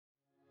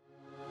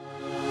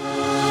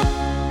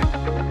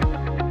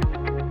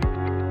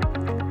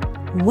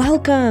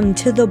Welcome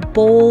to the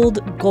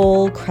Bold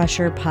Goal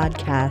Crusher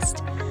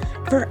podcast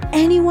for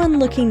anyone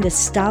looking to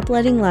stop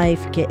letting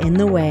life get in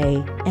the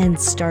way and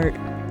start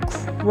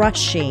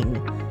crushing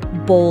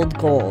bold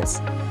goals.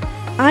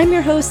 I'm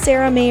your host,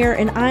 Sarah Mayer,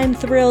 and I'm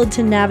thrilled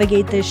to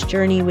navigate this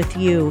journey with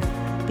you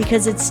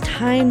because it's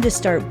time to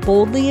start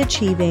boldly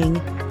achieving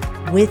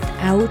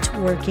without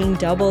working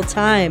double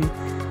time.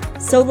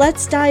 So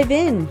let's dive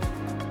in.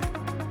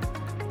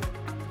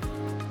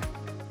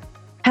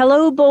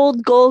 Hello,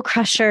 bold goal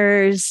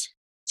crushers.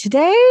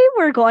 Today,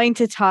 we're going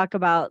to talk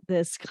about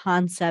this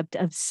concept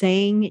of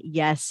saying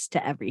yes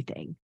to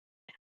everything.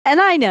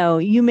 And I know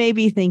you may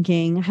be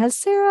thinking, has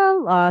Sarah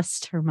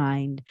lost her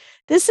mind?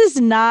 This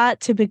is not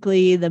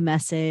typically the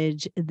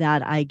message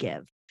that I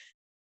give.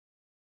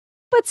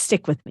 But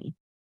stick with me.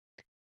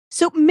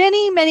 So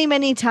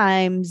many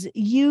times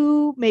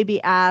you may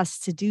be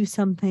asked to do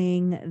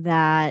something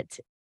that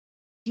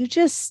you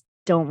just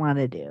don't want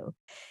to do.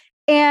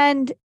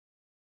 And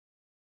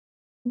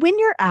when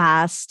you're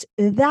asked,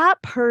 that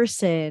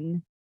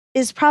person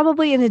is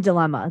probably in a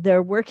dilemma.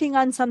 They're working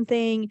on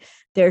something,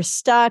 they're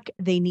stuck,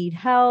 they need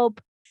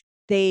help,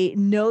 they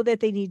know that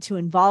they need to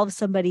involve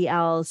somebody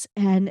else,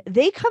 and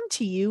they come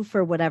to you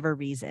for whatever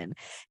reason.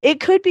 It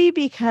could be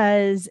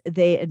because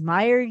they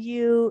admire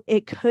you,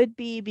 it could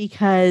be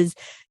because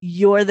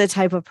you're the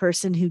type of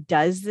person who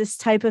does this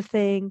type of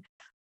thing,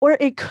 or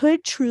it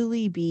could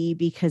truly be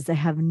because they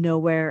have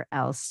nowhere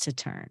else to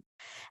turn.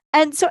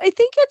 And so I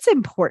think it's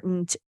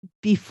important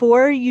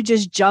before you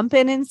just jump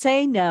in and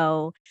say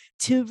no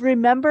to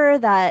remember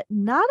that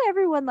not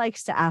everyone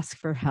likes to ask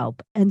for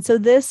help. And so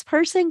this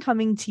person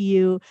coming to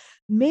you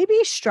maybe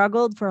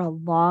struggled for a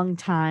long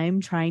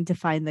time trying to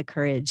find the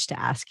courage to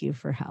ask you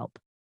for help.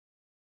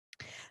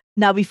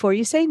 Now, before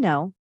you say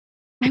no,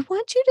 I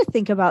want you to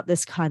think about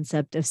this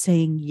concept of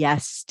saying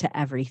yes to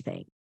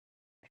everything.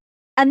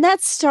 And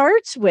that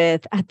starts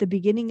with at the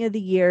beginning of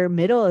the year,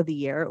 middle of the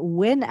year,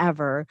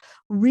 whenever,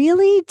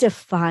 really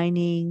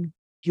defining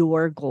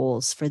your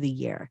goals for the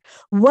year.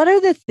 What are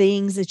the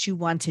things that you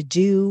want to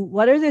do?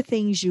 What are the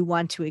things you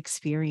want to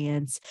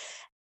experience?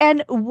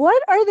 And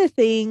what are the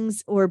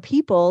things or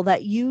people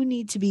that you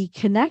need to be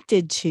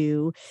connected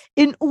to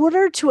in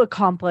order to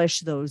accomplish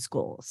those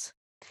goals?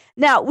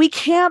 Now, we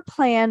can't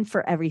plan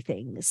for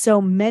everything. So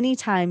many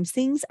times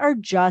things are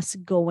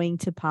just going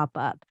to pop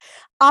up.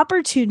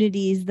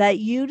 Opportunities that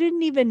you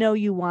didn't even know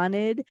you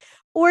wanted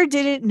or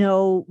didn't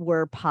know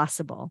were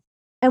possible.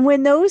 And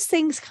when those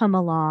things come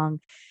along,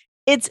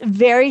 it's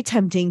very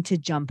tempting to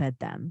jump at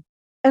them.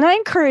 And I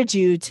encourage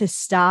you to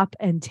stop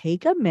and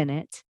take a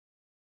minute,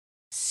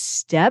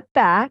 step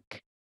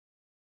back,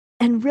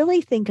 and really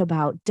think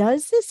about,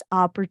 does this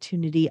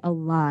opportunity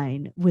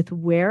align with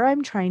where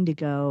I'm trying to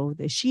go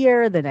this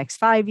year, the next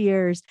 5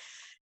 years?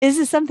 Is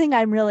this something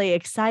I'm really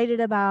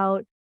excited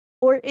about?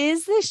 Or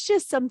is this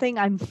just something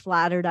I'm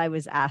flattered I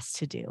was asked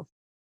to do?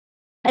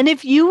 And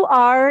if you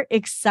are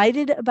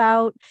excited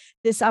about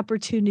this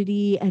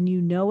opportunity and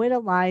you know it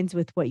aligns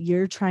with what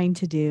you're trying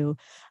to do,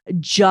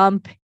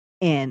 jump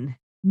in.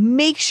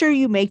 Make sure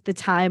you make the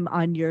time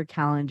on your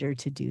calendar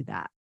to do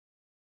that.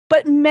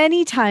 But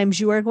many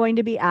times you are going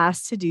to be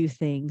asked to do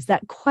things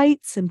that quite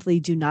simply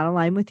do not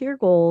align with your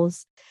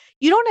goals,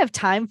 you don't have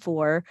time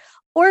for,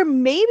 or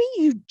maybe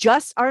you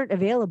just aren't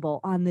available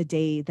on the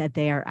day that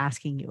they are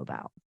asking you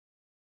about.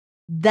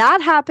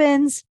 That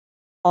happens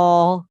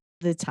all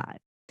the time.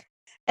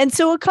 And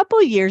so a couple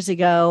of years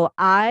ago,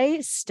 I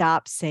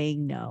stopped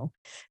saying no.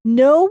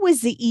 No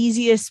was the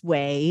easiest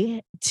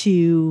way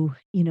to,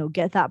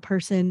 get that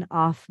person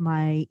off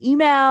my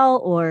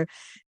email or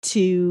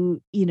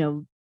to,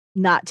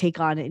 not take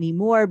on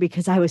anymore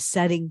because I was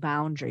setting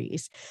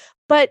boundaries.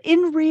 But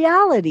in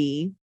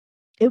reality,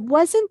 it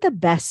wasn't the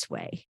best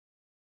way.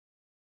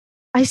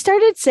 I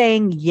started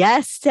saying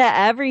yes to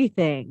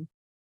everything.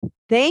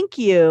 Thank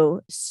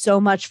you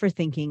so much for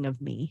thinking of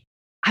me.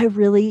 I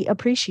really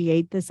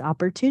appreciate this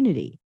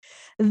opportunity.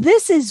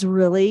 This is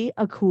really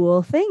a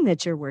cool thing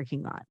that you're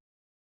working on.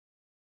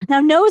 Now,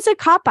 no is a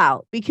cop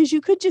out because you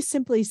could just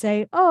simply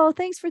say, oh,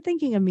 thanks for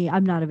thinking of me.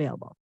 I'm not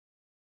available.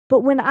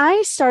 But when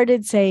I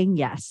started saying,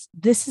 yes,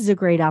 this is a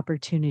great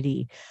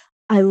opportunity.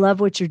 I love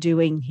what you're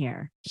doing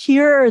here.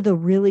 Here are the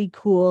really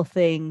cool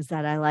things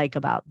that I like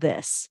about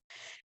this.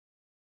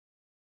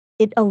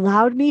 It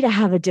allowed me to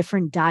have a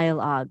different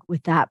dialogue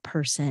with that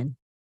person.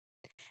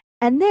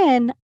 And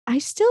then I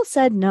still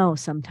said no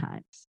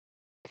sometimes,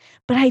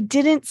 but I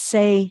didn't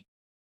say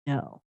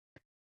no.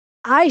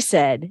 I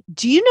said,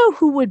 do you know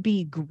who would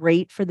be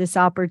great for this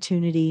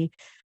opportunity?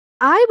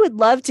 I would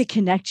love to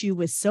connect you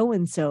with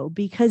so-and-so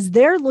because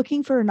they're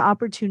looking for an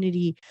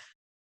opportunity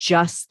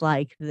just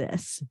like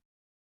this.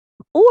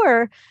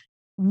 Or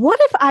what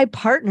if I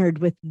partnered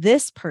with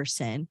this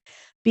person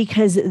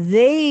because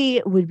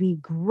they would be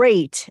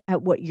great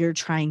at what you're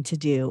trying to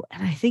do?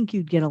 And I think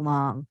you'd get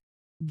along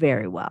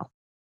very well.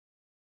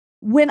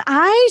 When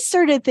I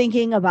started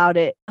thinking about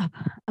it,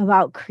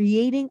 about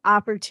creating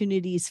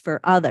opportunities for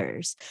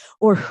others,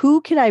 or who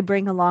could I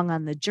bring along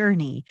on the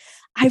journey,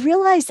 I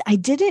realized I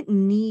didn't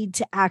need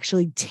to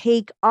actually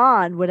take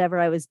on whatever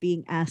I was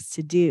being asked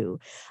to do.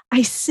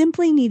 I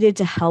simply needed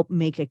to help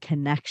make a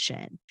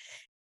connection.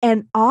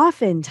 And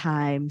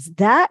oftentimes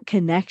that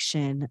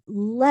connection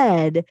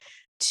led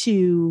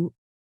to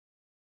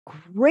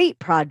great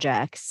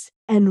projects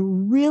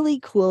and really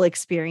cool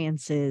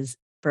experiences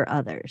for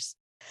others.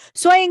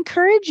 So I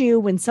encourage you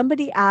when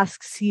somebody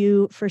asks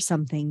you for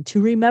something to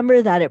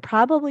remember that it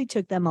probably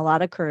took them a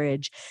lot of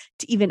courage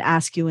to even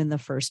ask you in the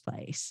first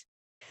place.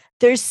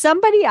 There's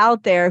somebody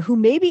out there who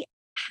maybe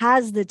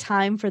has the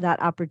time for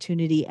that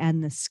opportunity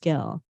and the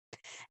skill.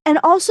 And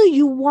also,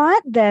 you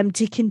want them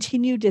to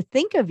continue to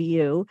think of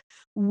you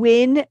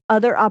when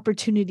other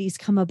opportunities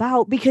come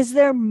about, because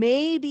there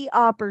may be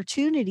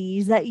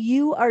opportunities that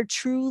you are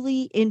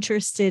truly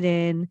interested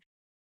in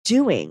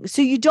doing.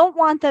 So you don't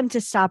want them to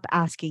stop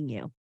asking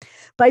you.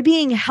 By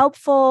being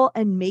helpful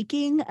and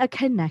making a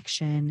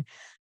connection,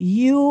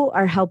 you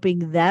are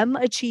helping them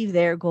achieve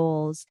their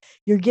goals.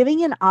 You're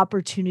giving an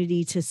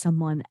opportunity to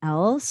someone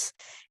else,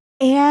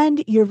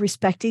 and you're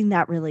respecting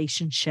that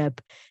relationship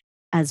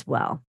as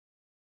well.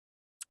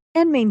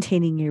 And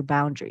maintaining your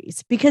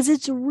boundaries, because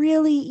it's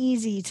really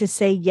easy to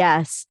say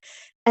yes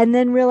and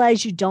then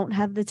realize you don't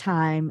have the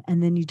time,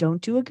 and then you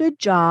don't do a good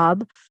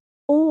job,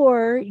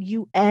 or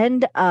you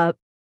end up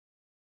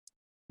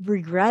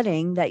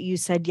regretting that you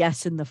said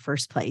yes in the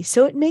first place.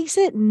 So it makes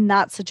it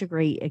not such a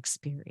great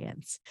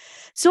experience.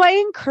 So I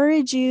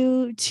encourage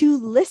you to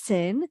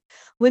listen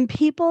when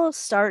people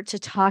start to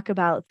talk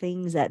about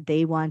things that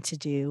they want to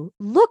do.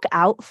 Look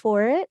out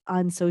for it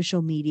on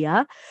social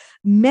media.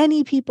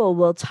 Many people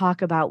will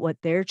talk about what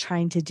they're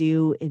trying to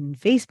do in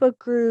Facebook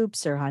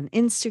groups or on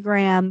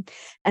Instagram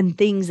and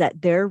things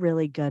that they're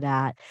really good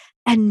at.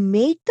 And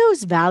make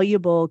those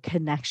valuable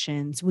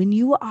connections when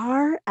you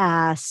are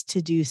asked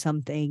to do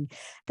something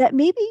that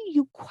maybe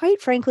you quite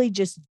frankly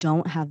just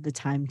don't have the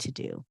time to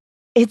do.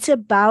 It's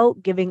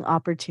about giving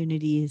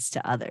opportunities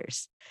to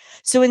others.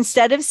 So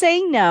instead of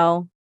saying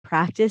no,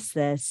 practice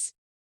this.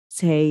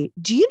 Say,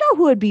 do you know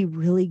who would be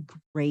really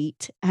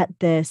great at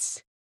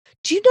this?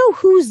 Do you know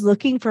who's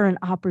looking for an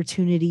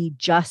opportunity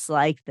just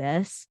like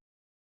this?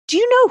 Do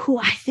you know who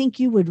I think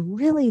you would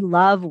really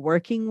love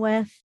working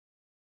with?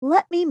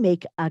 Let me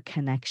make a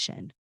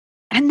connection,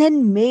 and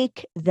then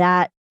make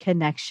that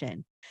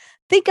connection.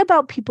 Think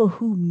about people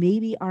who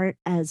maybe aren't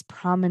as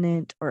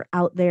prominent or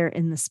out there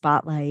in the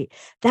spotlight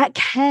that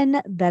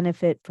can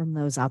benefit from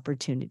those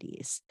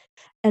opportunities,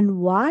 and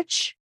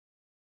watch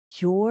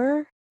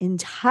your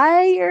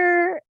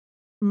entire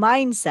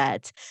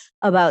mindset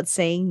about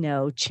saying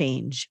no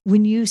change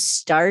when you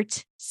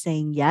start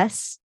saying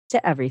yes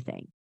to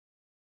everything.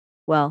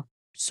 Well,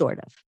 sort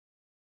of.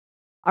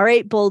 All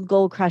right, bold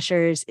goal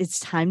crushers, it's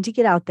time to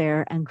get out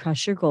there and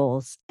crush your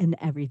goals and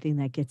everything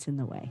that gets in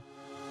the way.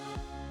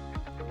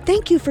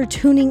 Thank you for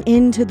tuning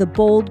in to the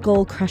Bold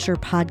Goal Crusher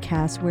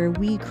podcast, where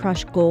we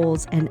crush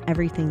goals and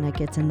everything that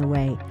gets in the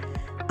way.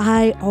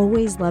 I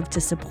always love to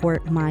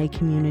support my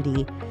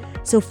community,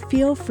 so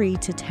feel free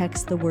to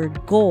text the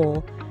word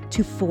goal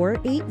to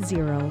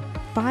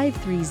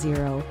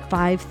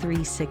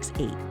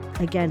 480-530-5368.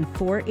 Again,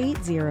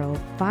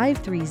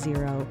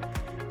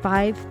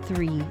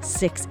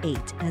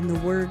 480-530-5368 and the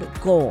word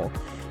goal.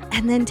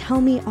 And then tell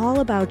me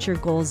all about your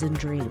goals and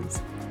dreams.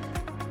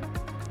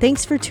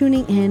 Thanks for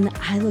tuning in.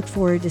 I look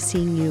forward to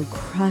seeing you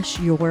crush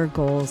your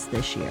goals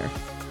this year.